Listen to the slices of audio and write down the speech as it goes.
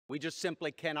We just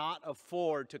simply cannot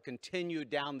afford to continue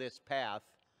down this path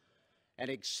and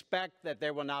expect that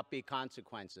there will not be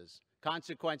consequences.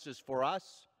 Consequences for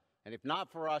us, and if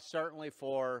not for us, certainly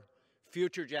for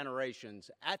future generations.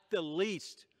 At the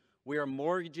least, we are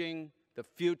mortgaging the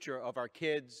future of our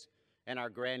kids and our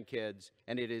grandkids,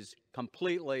 and it is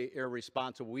completely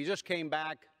irresponsible. We just came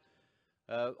back,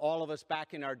 all of us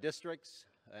back in our districts,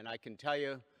 and I can tell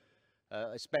you,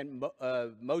 I spent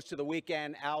most of the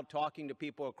weekend out talking to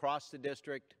people across the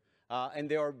district,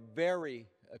 and they are very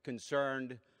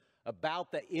concerned about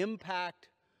the impact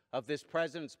of this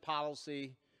president's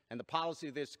policy and the policy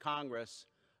of this Congress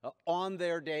on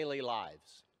their daily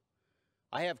lives.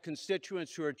 I have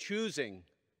constituents who are choosing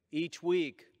each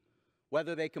week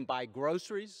whether they can buy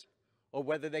groceries or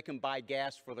whether they can buy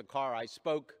gas for the car. I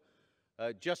spoke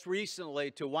just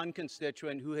recently to one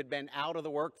constituent who had been out of the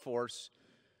workforce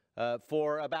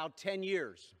for about 10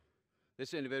 years.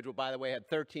 This individual, by the way, had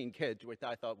 13 kids, which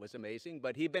I thought was amazing,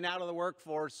 but he'd been out of the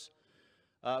workforce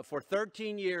for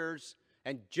 13 years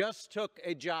and just took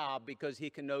a job because he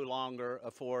can no longer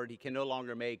afford, he can no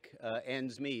longer make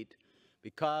ends meet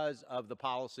because of the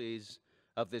policies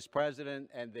of this president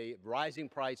and the rising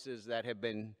prices that have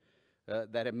been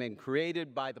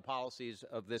created by the policies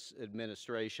of this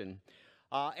administration.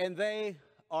 And they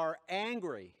are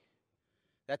angry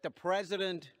that the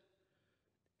president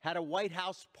had a White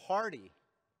House party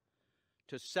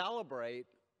to celebrate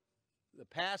the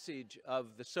passage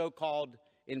of the so-called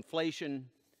Inflation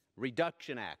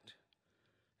Reduction Act.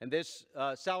 And this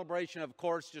celebration, of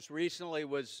course, just recently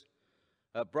was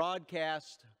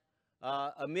broadcast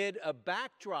amid a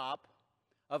backdrop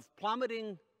of the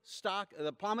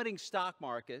plummeting stock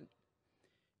market,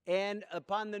 and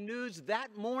upon the news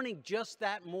that morning, just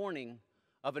that morning,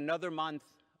 of another month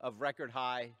of record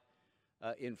high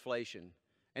inflation.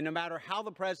 And no matter how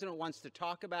the president wants to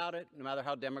talk about it, no matter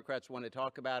how Democrats want to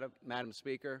talk about it, Madam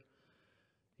Speaker,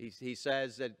 he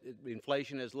says that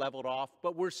inflation has leveled off,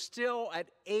 but we're still at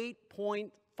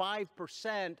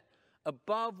 8.5%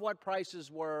 above what prices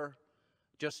were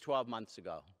just 12 months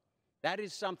ago. That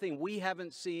is something we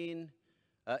haven't seen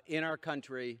in our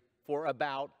country for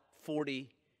about 40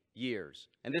 years.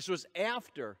 And this was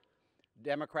after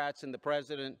Democrats and the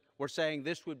president were saying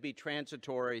this would be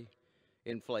transitory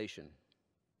inflation.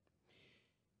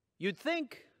 You'd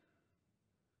think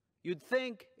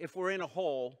if we're in a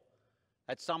hole,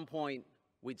 at some point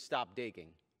we'd stop digging.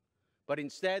 But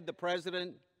instead, the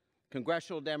president,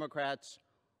 congressional Democrats,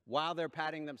 while they're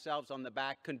patting themselves on the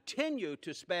back, continue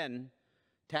to spend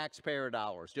taxpayer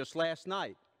dollars. Just last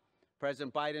night,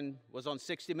 President Biden was on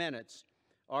 60 Minutes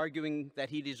arguing that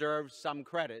he deserves some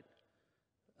credit,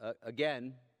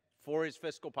 again, for his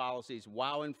fiscal policies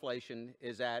while inflation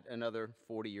is at another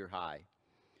 40-year high.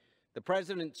 The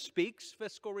president speaks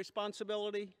fiscal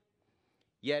responsibility,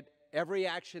 yet every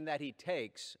action that he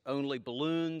takes only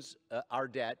balloons our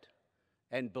debt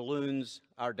and balloons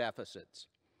our deficits.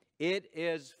 It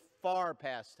is far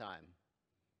past time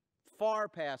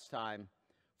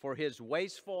for his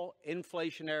wasteful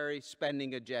inflationary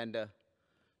spending agenda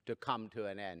to come to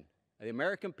an end. The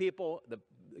American people, the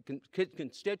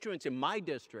constituents in my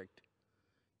district,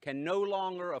 can no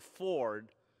longer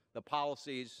afford the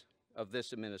policies of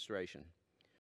this administration.